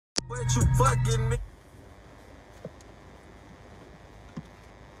What you fucking me?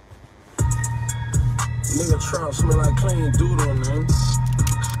 Nigga Trump smell like clean doodle, man.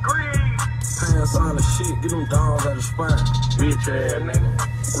 Pants on the shit, get them dogs out the spot. Bitch ass nigga.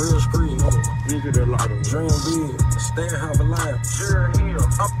 Real street nigga. You get a lot of Dream big, stay half alive. sure hell.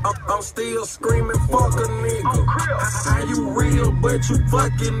 I'm still screaming, fuck a nigga. How you real, but you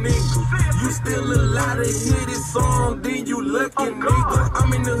fucking nigga. You still alive to hear this song, then you lucky nigga.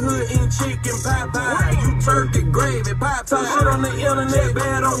 I'm in the hood eating chicken pie. You turkey gravy, pie. Shit on the internet,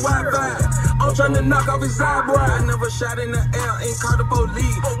 bad on Wi-Fi. I'm tryna knock off his eyebrow. I never shot in the air, ain't called the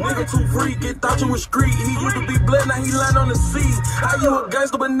police. Nigga too freaky, thought you was street. He used to be blood, now he land on the sea. How you a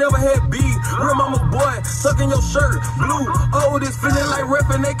gangster but never had beef? Real mama's boy, sucking your shirt. Blue, oh, this feeling like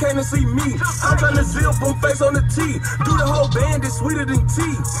rapping, they can't see me. I'm tryna zip them face on the T. Do the whole band, it's sweeter than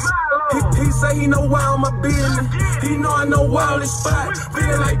tea. He say he know why on my business. He know I know why on this spot.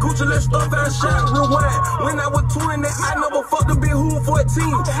 Feeling like Gucci, let's start that shot, rewind. When I was 20, I never fucked a big who 14.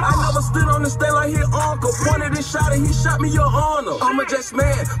 I never stood on the stand like his uncle. Pointed and shot it, he shot me your honor. I'ma just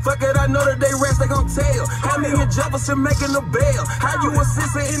mad, fuck it, I know that they rest, they gon' tell. How me and Jefferson making the bail? How you a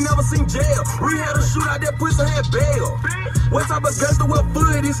sister and never seen jail? We had a shootout, that pussy had bail. What type of gangster will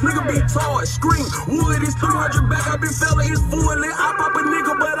foot? This nigga be tall, scream, wood, it's 300 back, I been fella, it's fully. I pop a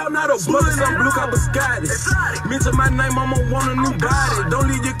nigga, but I'm not a bullet, I'm blue copper Scotty. Mention my name, I'ma want a new body. Don't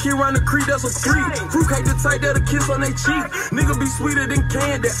leave your kid around the creek, that's a creep. Fruitcake the type that'll kiss on they cheek. Nigga be sweeter than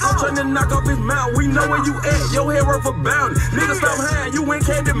candy. I'm trying to knock off his mouth. We know where you at, your head worth a bounty. Nigga stop hiding, you ain't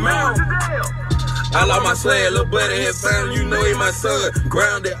Candy Mouth. I lost my swag, little buddy had found, you know he my son.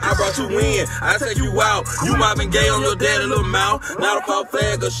 Grounded, I brought you in, I take you out. You mobbing gay on your daddy, little mouth. Not a pop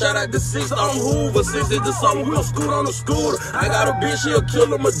fag, a shout out to 6 on Hoover. 6 into something, we gon' scoot on the scooter. I got a bitch, she'll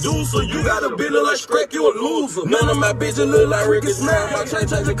kill a Medusa. You got a bitch look like Shrek, you a loser. None of my bitches look like Ricky Smile. My chain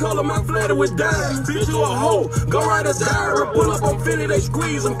change the color, my flooded with dimes. Bitch, you a hoe, go ride a diary. Pull up on Philly, they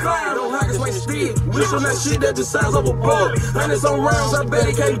squeeze them cloud. Don't hockers, wait stick. Wish on that shit that the size of a bug. Hundreds on rounds, I bet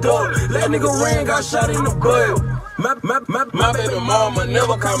he can't duck. That nigga ran, got shot in the butt. My baby mama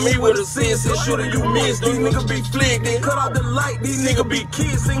never caught me with a sense. Shooter you miss, these niggas be flicked. Then cut off the light, these niggas be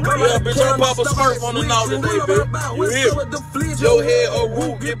kissing. Yeah, bitch, I'm Papa Smurf on the nose today, bitch. You hear? Your head or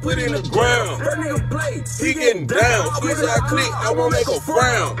root get put in the ground. That nigga play, he getting down. Squeeze I click, I won't make a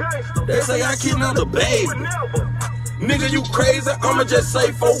frown. They say I kidnapped the baby. Nigga, you crazy? I'ma just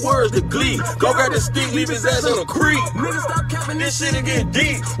say 4 words to Glee. Go grab the stick, leave his ass in a creek. Nigga, stop capping, this shit and get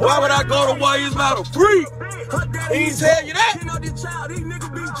deep. Why would I go to war? He's about a freak. He ain't tell you that. You know this child, these niggas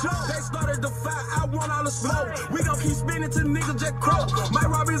be jokes. They started the fight, I want all the smoke. We gon' keep spinning till niggas just croak. Might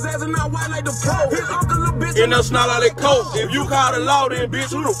rob his ass and not white like the Pope. His uncle little bitch in the snot out that coat. If you call the law, then bitch,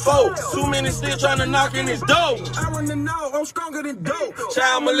 who the foe? Too many still trying to knock in his door. I wanna know, I'm stronger than dope.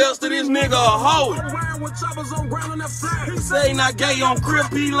 Child molester, this nigga a hoe. I'm riding with choppers on ground on that flat. He say he not gay on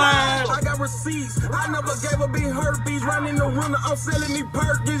Crip, he lying. I got receipts, I never gave a big herpes. Running the winter, I'm selling me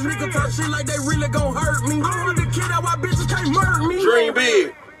perks. These niggas talk shit like they really gon' hurt me. I'm the kid out why bitches can't murder me. Dream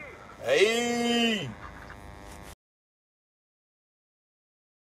big. Hey.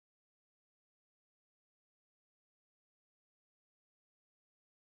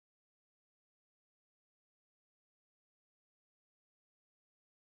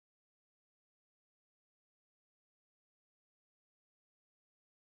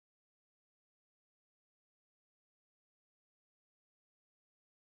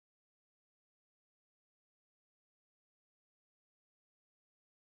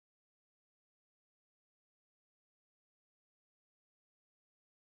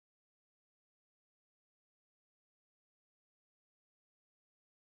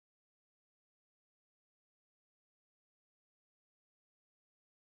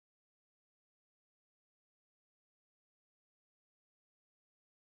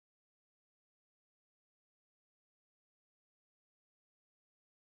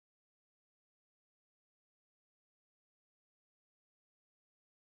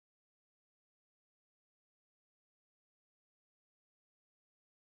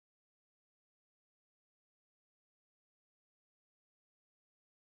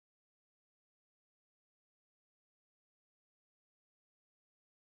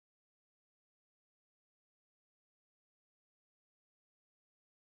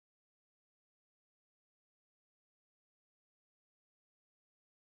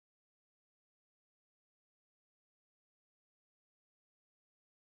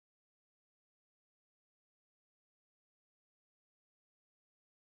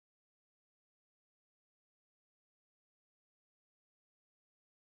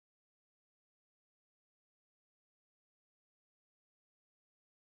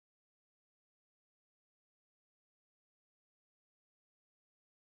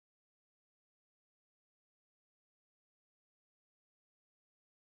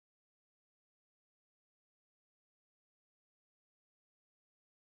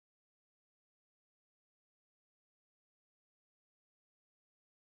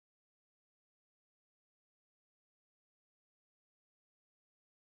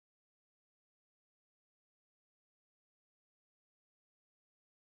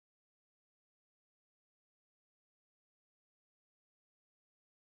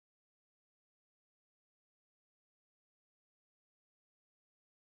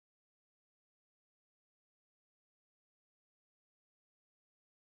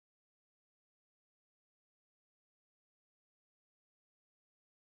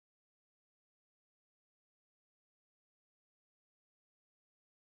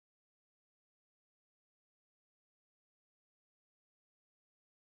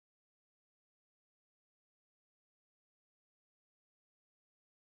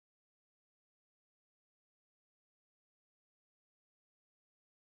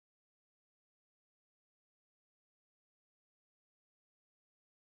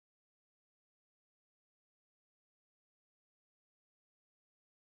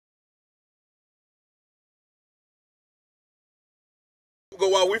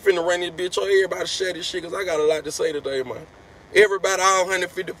 Go out, we finna run this bitch on everybody share this shit, cause I got a lot to say today, man. Everybody, all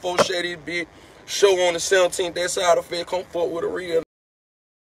 154 share this bitch. Show on the 17th, that side effect, come forward with a real.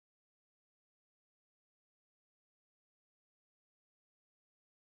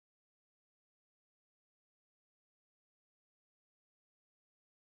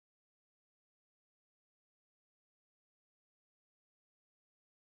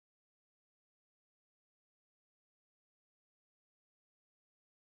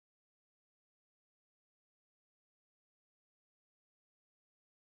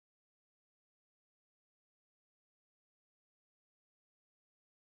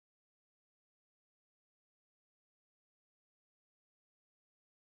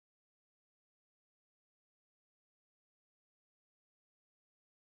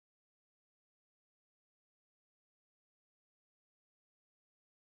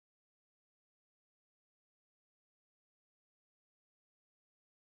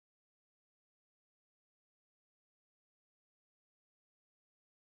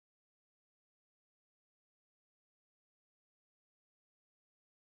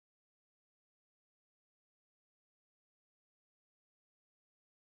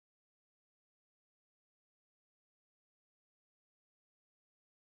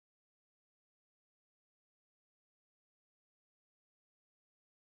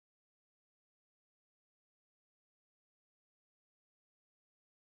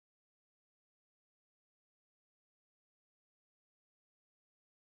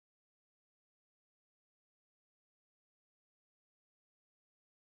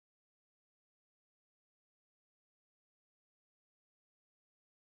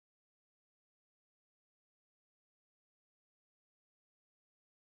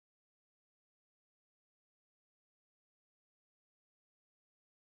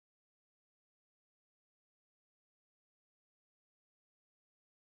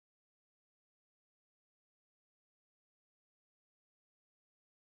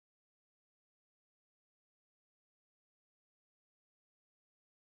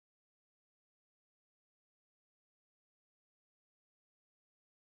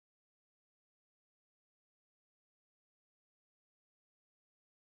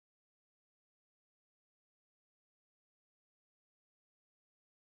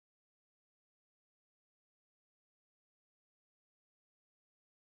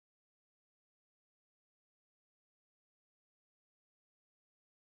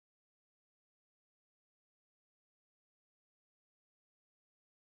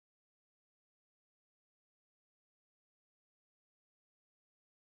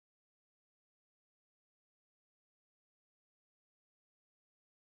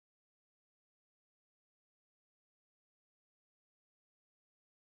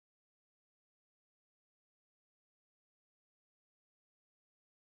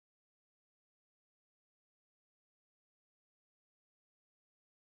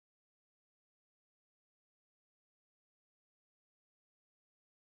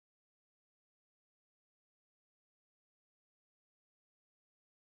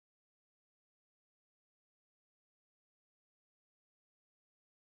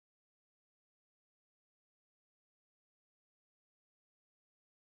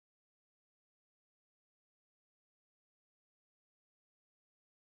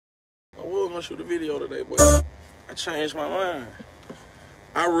 I was gonna shoot a video today, but I changed my mind.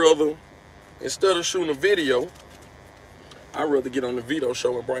 I rather, instead of shooting a video, I'd rather get on the Vito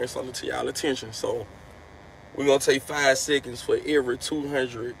show and bring something to y'all attention. So we're gonna take 5 seconds for every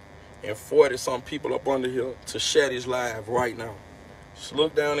 240 some people up under here to share this live right now. Just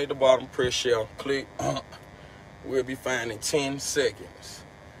look down at the bottom, press share, click. We'll be fine in 10 seconds.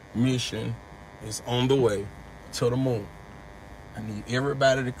 Mission is on the way to the moon. I need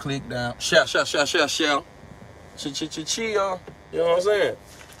everybody to click down. Share. Chill. You know what I'm saying?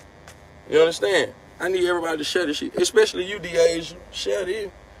 You understand? I need everybody to share this shit. Especially you, D-Asia. Share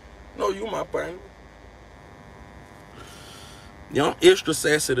this. No, you my partner. Yo, I'm extra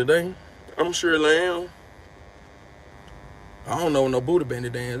sassy today. I'm sure I am. I don't know what no Buddha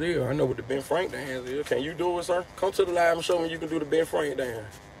Bandit dance is. I know what the Ben Frank dance is. Can you do it, sir? Come to the live and show me you can do the Ben Frank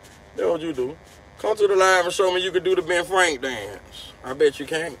dance. That's what you do. Come to the live and show me you can do the Ben Frank dance. I bet you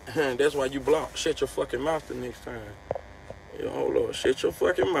can't. That's why you block. Shut your fucking mouth the next time. Yo, hold on. Shut your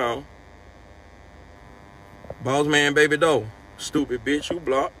fucking mouth. Boss man, baby dough. Stupid bitch, you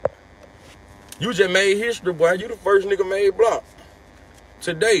block. You just made history, boy. You the first nigga made block.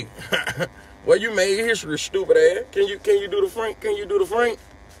 Today. Well, you made history, stupid ass. Can you do the Frank? Can you do the Frank?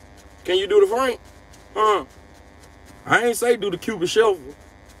 Can you do the Frank? I ain't say do the Cuban shuffle.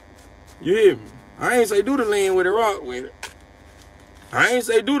 You hear me? I ain't say do the lean with it, rock with it. I ain't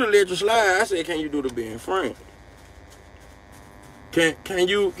say do the electric slide. I said, can you do the Ben Frank? Can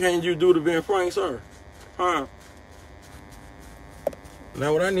you do the Ben Frank, sir? Huh?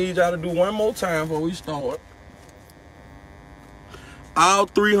 Now what I need y'all to do one more time before we start. All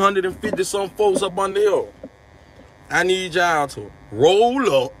 350 some folks up on the hill. I need y'all to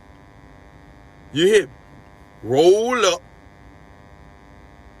roll up. You hear me? Roll up.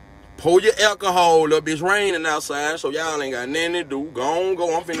 Pull your alcohol up. It's raining outside, so y'all ain't got nothing to do. Go on,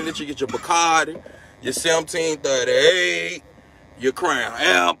 go. I'm finna let you get your Bacardi, your 1738, your Crown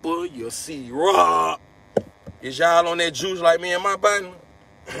Apple, your C-Rock. Is y'all on that juice like me and my partner?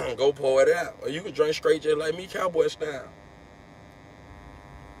 Go pour it out. Or you can drink straight just like me, cowboy style.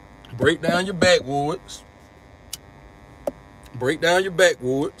 Break down your backwoods. Break down your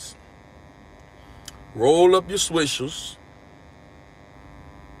backwoods. Roll up your swishers.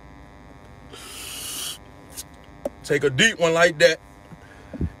 Take a deep one like that.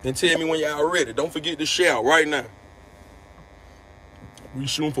 And tell me when y'all ready. Don't forget to shout right now. We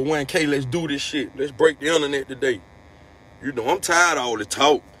shooting for 1K. Let's do this shit. Let's break the internet today. You know, I'm tired of all the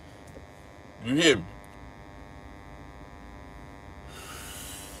talk. You hear me?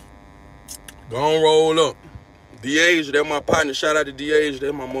 Go on, roll up. DH, that's my partner. Shout out to DH.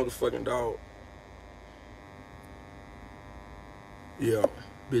 That's my motherfucking dog. Yeah,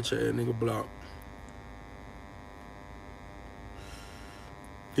 bitch ass nigga block.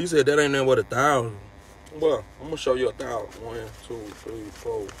 He said that ain't nothing but 1,000. Well, I'm gonna show you 1,000. 1, 2, 3,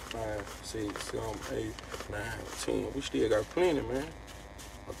 4, 5, 6, 7, 8, 9, 10. We still got plenty, man.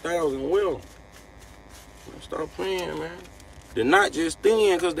 1,000 will. Stop playing, man. They're not just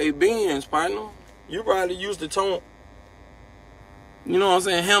thin because they Benz, partner. You probably used to tone, you know what I'm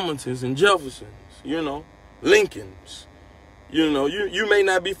saying, Hamiltons and Jeffersons, you know, Lincolns. You know, you may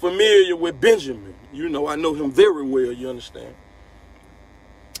not be familiar with Benjamin. You know, I know him very well, you understand?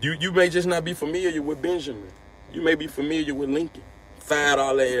 You may just not be familiar with Benjamin. You may be familiar with Lincoln. $5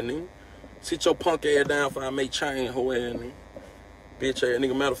 ass nigga. Sit your punk ass down if I make chain hoe ass nigga. Bitch ass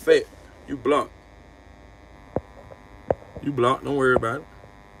nigga. Matter of fact, you blocked. You blocked. Don't worry about it.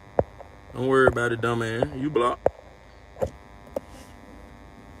 Don't worry about it, dumb ass. You blocked.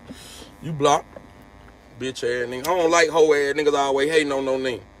 You blocked. Bitch ass nigga. I don't like hoe ass niggas always hating on no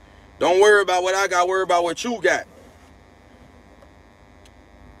nigga. Don't worry about what I got. Worry about what you got.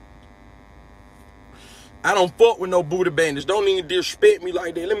 I don't fuck with no booty bandits. Don't even disrespect me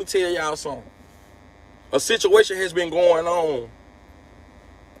like that. Let me tell y'all something. A situation has been going on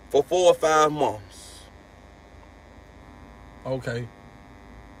for 4 or 5 months. Okay.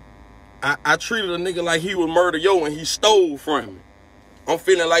 I treated a nigga like he was Murder Yo and he stole from me. I'm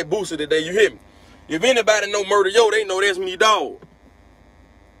feeling like Boosie today. You hear me? If anybody know Murder Yo, they know that's me, dog.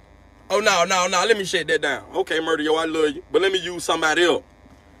 Oh, no. Let me shut that down. Okay, Murder Yo, I love you. But let me use somebody else.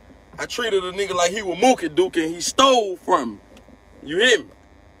 I treated a nigga like he was Mookie Duke and he stole from me. You hear me?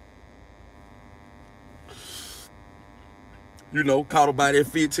 You know, caught about that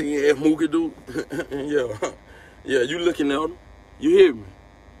 15 F Mookie Duke. Yeah, you looking at him. You hear me?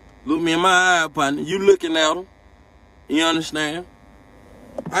 Look me in my eye, partner. You looking at him. You understand?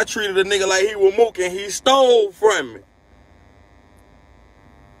 I treated a nigga like he was Mookie and he stole from me.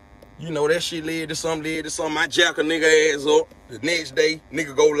 You know, that shit led to something. I jack a nigga ass up. The next day,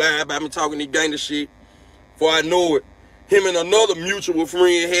 nigga go live about me talking this gang of shit. Before I know it, him and another mutual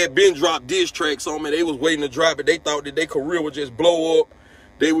friend had been dropped diss tracks on me. They was waiting to drop it. They thought that their career would just blow up.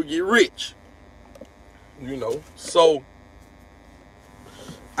 They would get rich. You know, so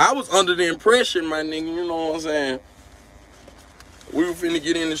I was under the impression, my nigga, you know what I'm saying, we were finna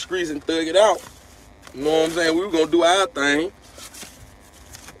get in the streets and thug it out. You know what I'm saying? We were gonna do our thing.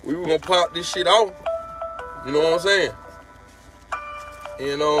 We were gonna pop this shit off. You know what I'm saying?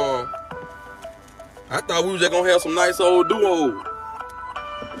 And I thought we was just gonna have some nice old duo.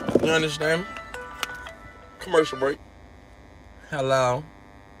 You understand me? Commercial break. Hello.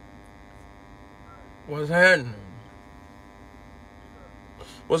 What's happening?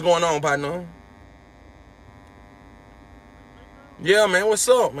 What's going on, partner? Yeah, man. What's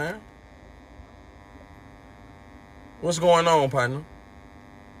up, man? What's going on, partner?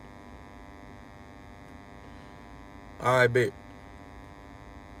 All right, bet.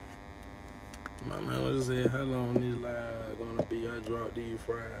 My man was saying, how long this live gonna be? I dropped these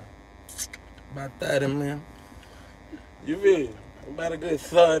Friday. About 30, man. You feel me? About a good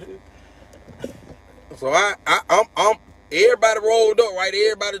 30. So I'm everybody rolled up, right?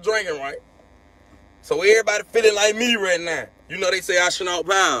 Everybody drinking, right? So everybody feeling like me right now. You know they say I snort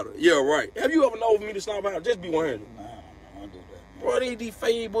powder. Yeah, right. Have you ever known for me to snort powder? Just be 100. Nah, I don't do that. Bro, these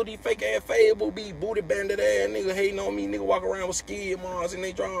fake ass fable, be booty bandit ass nigga hating on me. Nigga walk around with skid marks in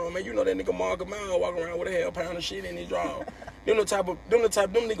their draw. Man, you know that nigga Mark Mile walk around with a half pound of shit in his draw. them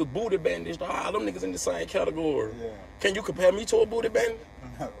niggas booty bandits. All them niggas in the same category. Yeah. Can you compare me to a booty bandit?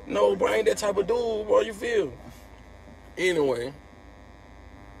 No, bro, I ain't that type of dude, bro. You feel? Anyway.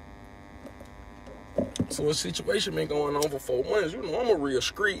 So a situation been going on for 4 months. You know, I'm a real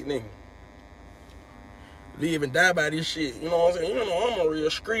street nigga. Live and die by this shit. You know what I'm saying? You know, I'm a real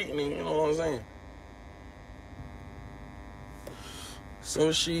street nigga. You know what I'm saying?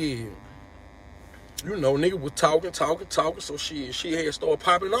 So shit. You know, nigga was talking. So shit, she had started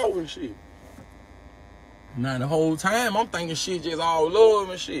popping off and shit. Now the whole time, I'm thinking shit just all love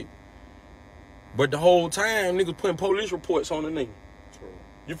and shit. But the whole time, niggas putting police reports on the nigga.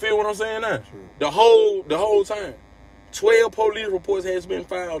 You feel what I'm saying now? True. The whole time. 12 police reports has been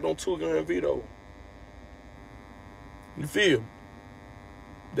filed on Gunz Vito. You feel?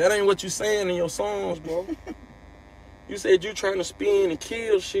 That ain't what you saying in your songs, bro. You said you trying to spin and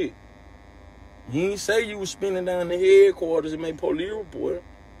kill shit. You ain't say you was spinning down the headquarters and make police report.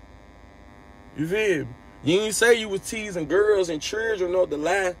 You feel? You ain't say you was teasing girls and children up the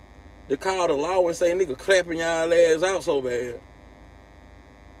lie to call the law and say nigga clapping y'all ass out so bad.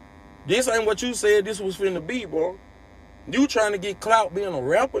 This ain't what you said this was finna be, bro. You trying to get clout being a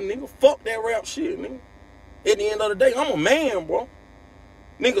rapper, nigga. Fuck that rap shit, nigga. At the end of the day, I'm a man, bro.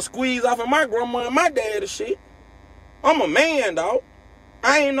 Nigga squeeze off of my grandma and my dad and shit. I'm a man, dog.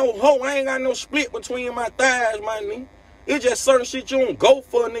 I ain't no hoe. I ain't got no split between my thighs, my nigga. It's just certain shit you don't go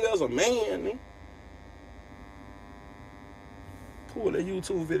for, nigga, as a man, nigga. Pull that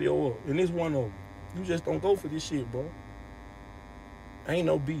YouTube video up, and this one of them. You just don't go for this shit, bro. Ain't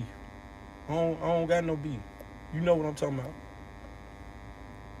no beef. I don't got no beef. You know what I'm talking about.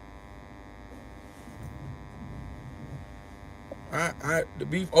 The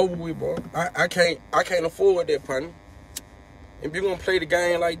beef over with, bro. I can't afford that, partner. If you gonna play the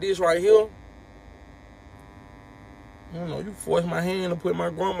game like this right here, you know, you force my hand to put my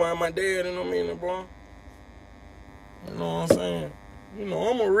grandma and my dad in them in there, bro. You know what I'm saying? You know,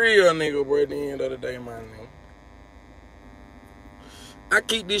 I'm a real nigga, bro, at the end of the day, my nigga. I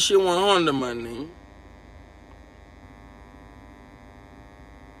keep this shit 100, my nigga.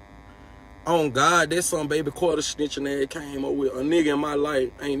 Oh, God, that some baby quarter snitching that came up with. A nigga in my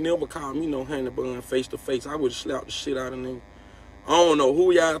life ain't never called me no honey bun face to face. I would have slapped the shit out of nigga. I don't know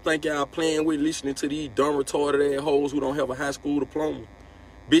who y'all think y'all playing with listening to these dumb retarded ass hoes who don't have a high school diploma.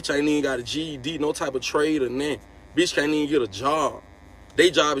 Bitch ain't even got a GED, no type of trade or nothing. Bitch can't even get a job.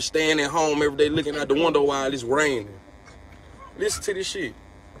 They job is staying at home every day looking out the window while it's raining. Listen to this shit.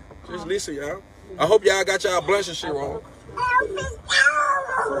 Just listen, y'all. I hope y'all got y'all blunts and shit wrong.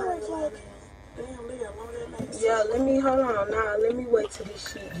 Yeah, hold on. Nah, let me wait till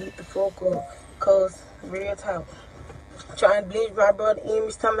this shit get the fuck up. Cause, real talk. Trying to blitz my brother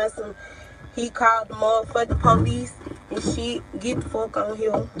image, talking about some, he called the motherfucking police and shit. Get the fuck on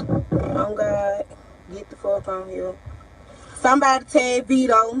here. Oh, God. Get the fuck on here. Somebody tag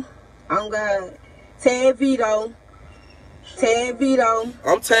Vito. Oh, God. Tag Vito. Tag Vito.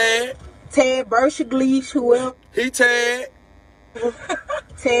 I'm tagged. Tag Bersha Gleesh, whoever. He tagged.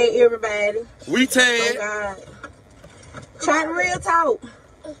 Tag everybody. We tagged. Oh, God. Try to real talk.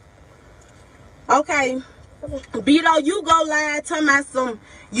 Okay. Vito, you go live talking about some,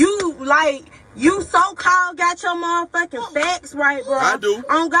 you so-called got your motherfucking facts right, bro. I do.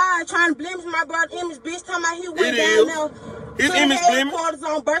 On God, trying to blemish my brother image, bitch, talking about he went down there. His image headquarters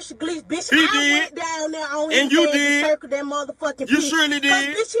on Bersha Gleesh, bitch. He went down there on and his you head did. to circle that motherfucking You bitch. surely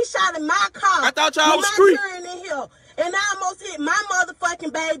did. Bitch, he shot in my car. I thought y'all was street. In here. And I almost hit my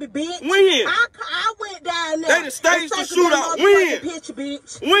motherfucking baby, bitch. When? I went down there. They the staged the shootout. When? Picture,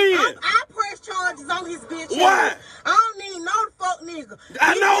 bitch. When? I pressed charges on his bitch. Why? I don't need no fuck nigga.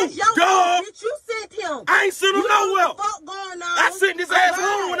 I know, dog. Bitch, you sent him. I ain't sent him nowhere. What the fuck going on? I sent this ass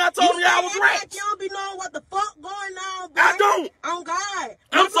home when I told him y'all was rats. Like you don't be knowing what the fuck going on, boy. I don't. On God.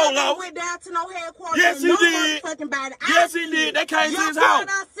 I'm so lost. Went down to no headquarters. Yes, he did. Yes, he did. They came to his house.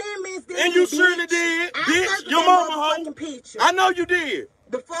 And you surely did. Bitch, your mama hoe. I know you did.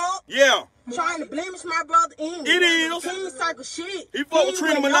 The fuck? Yeah. Trying to blemish my brother in. It is. King circle shit. He fuck with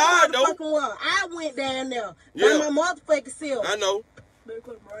Trina Menard, though. Well. I went down there. Yeah. By my motherfucking self. I know.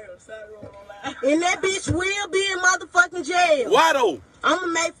 And that bitch will be in motherfucking jail. Why though? I'ma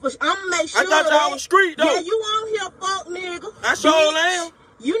make sure. I thought y'all was street though. Yeah, you on here, fuck nigga. I sure am.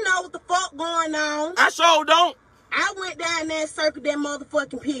 You know what the fuck going on. I sure don't. I went down there and circled that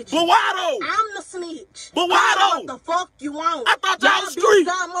motherfucking picture. But why though? I'm the snitch. But why though? What the fuck you want? I thought y'all was street.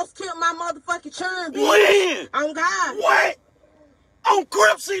 Y'all almost killed my motherfucking churn, bitch. When? On God. What? On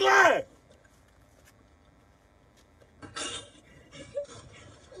Crip, she lying.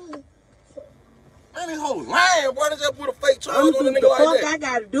 Man, this whole lying, boy. They just put a fake charge on a nigga like that. I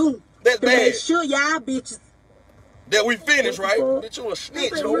gotta do That's to bad. make sure y'all bitches. That we finished, right? Bitch, you a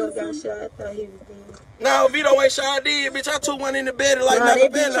snitch, ho. Got shot. I thought he was dead. No, Vito ain't shot. I did, bitch. I took one in the bed like Nah,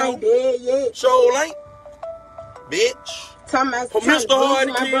 nothing that bitch ain't dead yet. Sure ain't. Bitch. Talking about Mr. Hard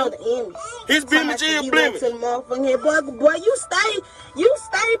to my kill. brother Emmy. His blemish is blemish. To the motherfucking head. Boy, you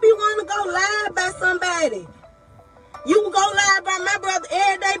stay be wanting to go lie about somebody. You go lie about my brother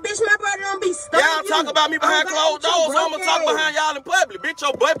every day, bitch. My brother don't be stuck. Y'all talk about me behind closed doors, so I'm gonna talk behind y'all in public. Bitch,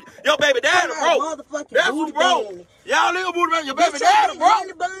 your baby daddy broke. That's who broke. Y'all little booty man, your baby daddy broke.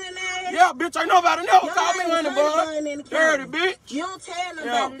 Yeah, bitch, ain't nobody never call me honey bun. Dirty bitch. You don't tell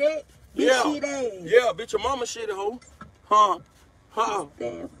nobody that. Yeah, bitch, your mama shitty hoe. Huh?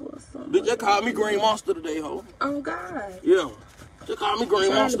 Bitch, they called me Green Monster today, ho. Oh, God. Yeah. They called me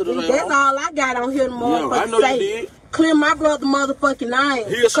Green Monster today, That's all I got on here to motherfucking I know say. you did. Clear my brother motherfucking name.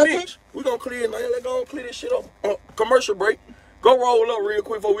 He a snitch. We gonna clear it now. Let's go clear this shit up. Commercial break. Go roll up real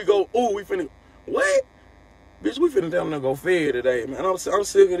quick before we go. Ooh, we finna. What? Bitch, we finna tell them to go fed today, man. I'm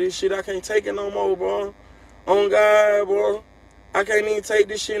sick of this shit. I can't take it no more, bro. On God, bro. I can't even take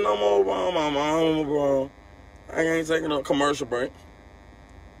this shit no more, bro. My mama, bro. I can't take no commercial break.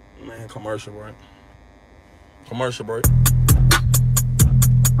 Man, commercial break. Commercial break.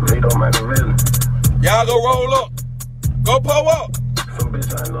 Vito Machiavelli. Y'all go roll up. Go pull up. Some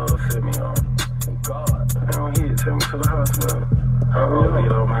bitch I know set me on. Oh God. I don't hear it. Take me to the hospital.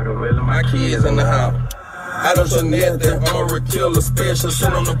 Vito Machiavelli. My kids in the house. I don't show nothing, I'm a killer special. Shit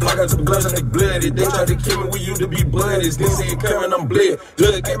on the block, I took gloves and they bloody. They tried to kill me, we used to be buddies. This ain't coming, I'm bled.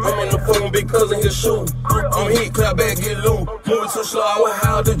 Look, I'm in the fucking big cousin, his shoe. I'm hit, clap back, get loose. Moving so slow, I was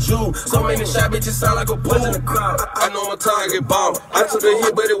how the Jew. So many shot bitches sound like a pool in the crowd. I know my target bomb. I took a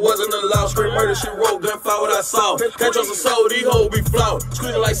hit, but it wasn't a loud scream murder. She wrote, gunfire what I saw. Can't trust a soul, these hoes be flawed.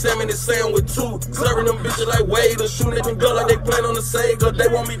 Screaming like Sam in the sand with two. Serving them bitches like Waiters. Shooting at them girls like they playing on the Sega.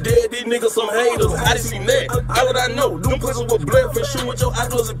 They want me dead, these niggas some haters. I didn't see that. How would I know? Them pussies with blood for shooting with your eyes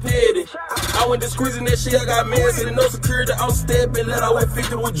closed and petty. I went to squeezing that shit, I got messy. No security, I'm stepping. Let I wait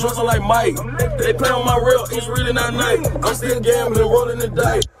 50 with drugs, I'm like Mike. They play on my rail, it's really not nice. I'm still gambling, rolling the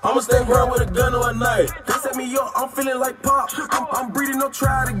dice. I'ma stay around with a gun or a knife. They set me up, I'm feeling like Pop. I'm breathing, no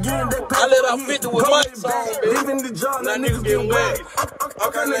try it again. I let out 50 with my song, leaving the job, now niggas getting wet.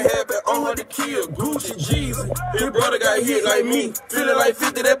 I'm kinda happy, I'm her to kill. Gucci, Jeezy. His brother got hit like me. Feeling like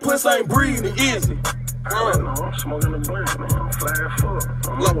 50, that pussy ain't breathing easy. I'm smoking the blunt, man. I'm fly as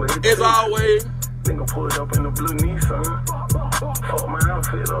fuck. As always. Nigga pulled up in the blue Nissan. Fuck my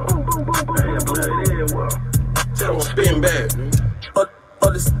outfit up. I had blood everywhere. Tell them spin back.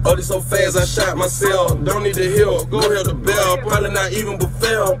 Oh, this so fast, I shot myself. Don't need the help, go hear the bell. Probably not even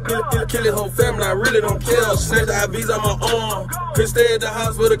befell. Kill his whole family, I really don't care. Snatched the IVs out my arm. Couldn't stay at the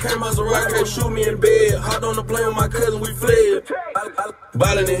hospital, came out so right, can't shoot me in bed. Hopped on the plane with my cousin, we fled.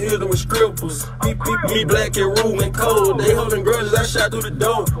 Ballin' in Hilton with strippers. Me black and rude and cold. They holding grudges, I shot through the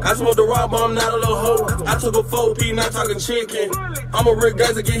door. I smoked the rock bomb, not a little hoe. I took a 4P, not talking chicken. I'm a real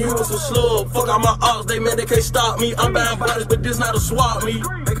guy to get hit with some slug. Fuck all my ops, they man, they can't stop me. I'm buying bodies, but this not a swap me.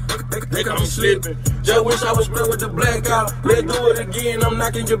 They got me slipping. Just wish I was split with the blackout. Let's do it again, I'm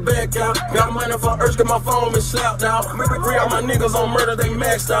knocking your back out. Got money for Earth, cause my phone been slapped out. Free all my niggas on murder, they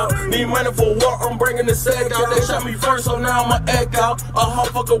maxed out. Need money for war, I'm bringing the sack out. They shot me first, so now I'ma act out. A hot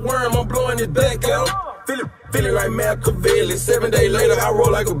fucker worm, I'm blowing his back out. Feeling like Machiavelli. 7 days later, I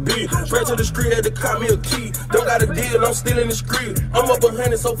roll like a bee. Straight to the street, had to call me a key. Don't got a deal, I'm still in the street. I'm up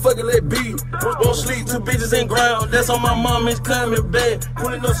 100, so fuck it, let be. Won't sleep, 2 bitches in ground. That's on my mom, it's coming back.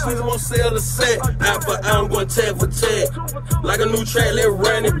 Pulling up sleeves, won't sell the set. Eye for eye, I'm going tag for tag. Like a new track, let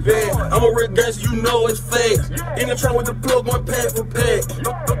run it back. I'm a real gangster, you know it's fake. In the trunk with the plug, going pack for pack.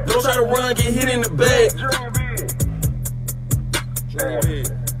 Don't try to run, get hit in the back.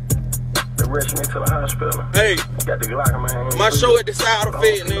 Rush me to the hospital. Hey, got the Glock in my hand. My show at the side of the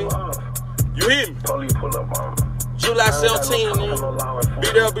fed, nigga. You hear me? Police pull up on me. July 17, nigga.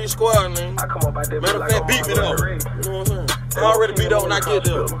 BWB squad, nigga. I come up out there. Matter of fact, beat me up. You know what I'm saying? I already beat up when I get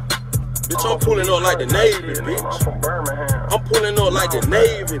there. Bitch, I'm pulling up like the Navy, bitch. I'm from Birmingham. I'm pulling up like the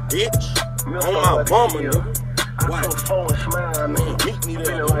Navy, bitch. On my mama, nigga. Why? I'm so full and smile, nigga. Meet me there,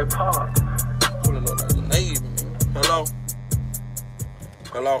 feeling like Pop. Pulling up like the Navy, nigga. Hello?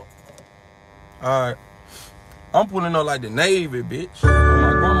 Hello? Alright. I'm pulling up like the Navy, bitch.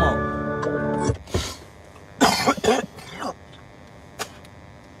 My grandma.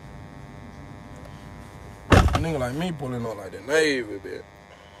 A nigga like me pulling up like the Navy, bitch.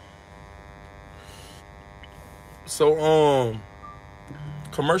 So,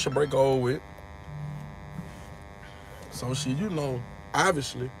 Commercial break over with. So shit, you know,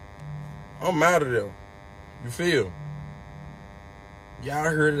 obviously, I'm out of there. You feel? Y'all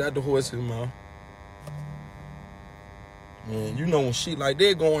heard it out the horse's mouth. Man, you know when shit like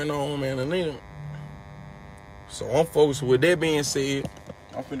that going on, man, and then. So I'm focused. With that being said,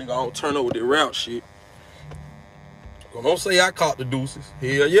 I'm finna go turn over the route shit. So don't say I caught the deuces.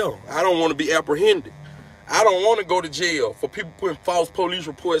 Hell yeah. I don't want to be apprehended. I don't want to go to jail for people putting false police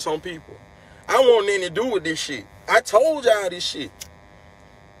reports on people. I don't want nothing to do with this shit. I told y'all this shit.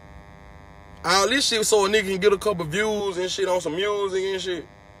 All this shit so a nigga can get a couple views and shit on some music and shit.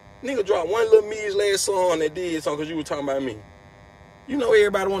 Nigga dropped one little Me's last song that did something because you were talking about me. You know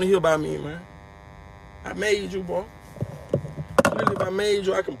everybody want to hear about me, man. I made you, bro. Really, if I made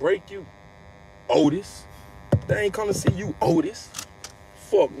you, I can break you. Otis. They ain't come to see you, Otis.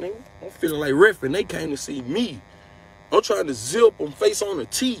 Fuck, nigga. I'm feeling like referee. They came to see me. I'm trying to zip them face on a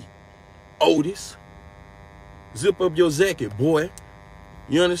T. Otis. Zip up your jacket, boy.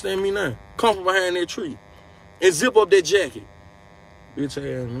 You understand me now? Come from behind that tree. And zip up that jacket. Bitch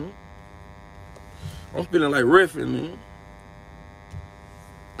ass, man. I'm feeling like referee, man.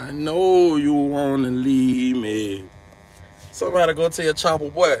 I know you wanna leave me. Somebody go tell Chopper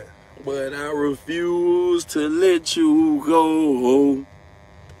boy, but I refuse to let you go.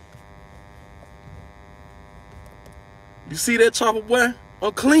 You see that, Chopper boy?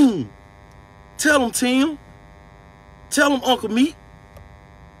 I'm clean. Tell him, Tim. Tell him, Uncle Meat.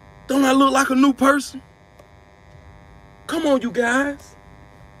 Don't I look like a new person? Come on, you guys.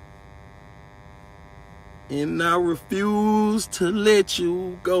 And I refuse to let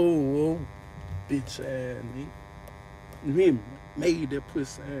you go, bitch ass nigga. You hear me? Made that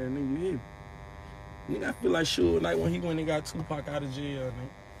pussy ass nigga, you hear me? Nigga, I feel like Suge Knight when he went and got Tupac out of jail,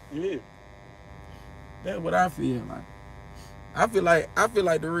 nigga. You hear me? That's what I feel like. I feel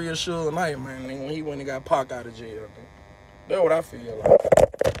like the real Suge Knight, man, nigga, when he went and got Pac out of jail, nigga. That's what I feel like.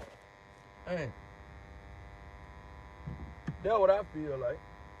 Hey. That's what I feel like.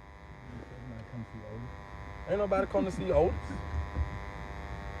 Ain't nobody come to see Otis.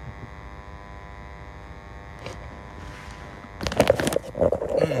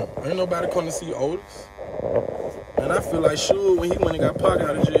 Ain't nobody come to see Otis. And I feel like Suge when he went and got Pac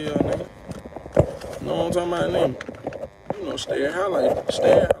out of jail, nigga. You know what I'm talking about, nigga? You know, stay out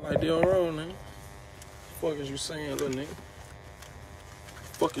like Del Road, nigga. Fuck is you saying, little nigga?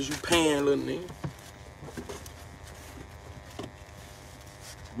 Fuck is you paying, little nigga?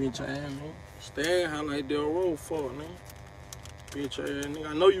 Bitch ass nigga. Stay out like Del Road, fuck, nigga. Bitch ass nigga.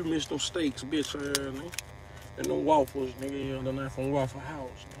 I know you missed them steaks, bitch ass nigga. And them waffles, nigga. You know, from Waffle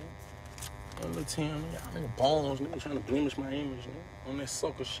House, nigga. Little Tim, nigga. Y'all nigga bones, nigga. Trying to blemish my image, nigga. On that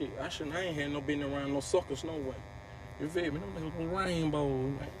sucker shit. I ain't had no business around no suckers, no way. You feel me? Them niggas with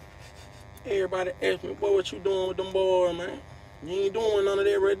rainbows, man. Everybody ask me, boy, what you doing with them boys, man? You ain't doing none of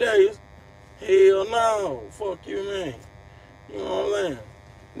that right there. Hell no. Fuck you, man. You know what I'm saying?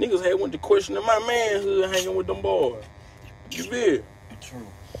 Niggas had went to questioning my manhood hanging with them boys. You feel? True.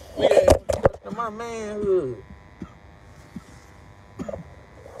 We had went to questioning my manhood.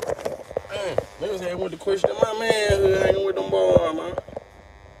 Man, niggas had went to questioning my manhood hanging with them boys, man.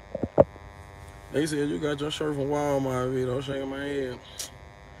 They said, you got your shirt from Walmart, Vito. I'm shaking my head.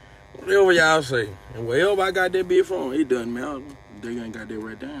 Whatever y'all say. And wherever I got that bit from, it doesn't matter. They ain't got that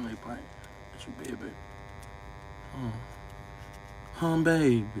right there in their pipe. That's your bed, baby.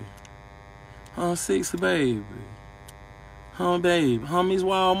 Baby. Sexy baby. Baby. Miss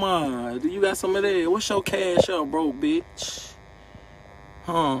Walmart. Do you got some of that? What's your cash up, broke bitch?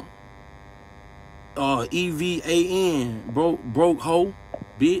 EVAN. Broke hoe.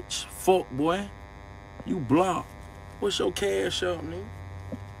 Bitch. Fuck boy. You block. What's your cash up, nigga?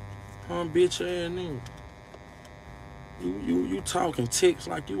 Bitch ass nigga. You talking text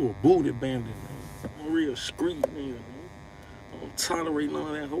like you a booty bandit, nigga. I'm real street nigga. Don't tolerate none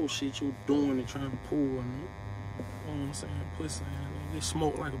of that whole shit you doing and trying to pull, nigga. You know what I'm saying? Pussy, nigga. They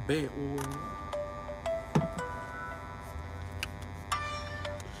smoke like a bat wood, nigga.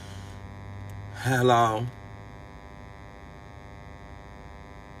 Hello.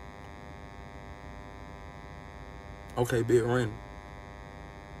 Okay, big Randy.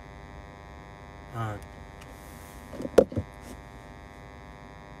 Alright.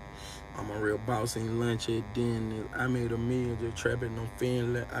 I'm a real boss, ain't lunch at dinner. I made a meal just trapping on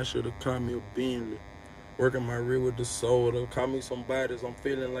Finley. I should've caught me a Bentley. Working my rib with the soda. Caught me some bodies. I'm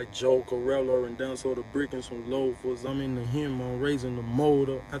feeling like Joe Corello and down so the brick and some loafers. I'm in the him, I'm raising the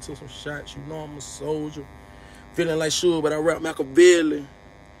motor. I took some shots, you know I'm a soldier. Feeling like Suge, but I rap Machiavelli.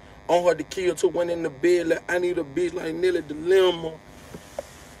 On her to kill, took one in the bed. Like I need a bitch like Nelly Dilemma.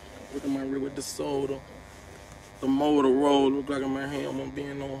 Look at my rib with the soda. The Motorola. Look like in my hand. I'm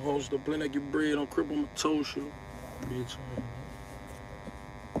being on holster. Play like your bread on cripple my tosha. Bitch.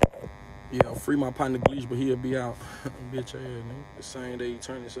 Yeah, free my partner Gleech, but he'll be out. Bitch ass, nigga. The same day he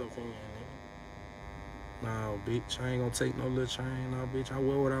turn himself in, nigga. Nah, bitch. I ain't gonna take no little chain. Nah, bitch. I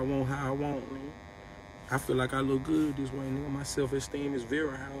wear what I want, how I want, nigga. I feel like I look good this way, nigga. My self-esteem is very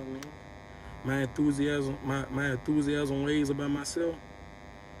high, nigga. My enthusiasm ways about myself,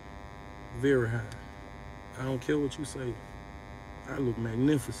 very high. I don't care what you say. I look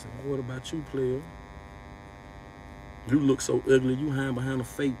magnificent. What about you, player? You look so ugly, you hide behind a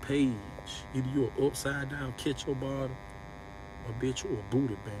fake page. Either you a upside down, catch your bottom, or bitch, you a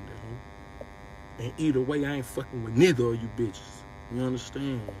booty bender, huh? And either way, I ain't fucking with neither of you bitches. You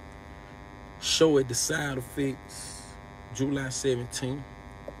understand? Show at the side effects, July 17th. You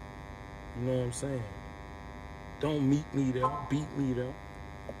know what I'm saying? Don't meet me there, beat me there.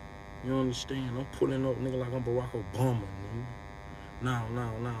 You understand? I'm pulling up, nigga, like I'm Barack Obama, nigga. Nah.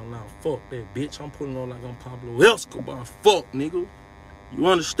 Fuck that, bitch. I'm pulling up like I'm Pablo Escobar. Fuck, nigga. You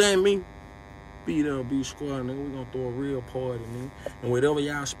understand me? Be there, be squad, nigga. We gonna throw a real party, nigga. And whatever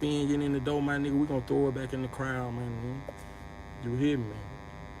y'all spend getting in the door, my nigga, we gonna throw it back in the crowd, man, nigga. You hear me?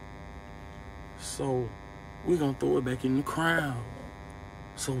 So, we gonna throw it back in the crowd.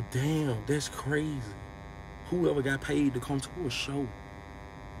 So, damn, that's crazy. Whoever got paid to come to a show.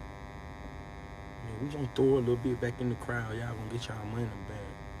 We gonna throw a little bit back in the crowd. Y'all gonna get y'all money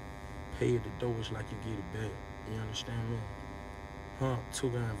back. Pay at the door, it's like you get it back. You understand me? Huh?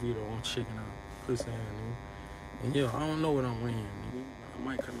 Gunz Vito, I'm checking out. Pussy ass, nigga. And yeah, I don't know what I'm wearing, nigga. I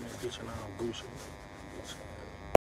might come in that bitch and I'll boost it.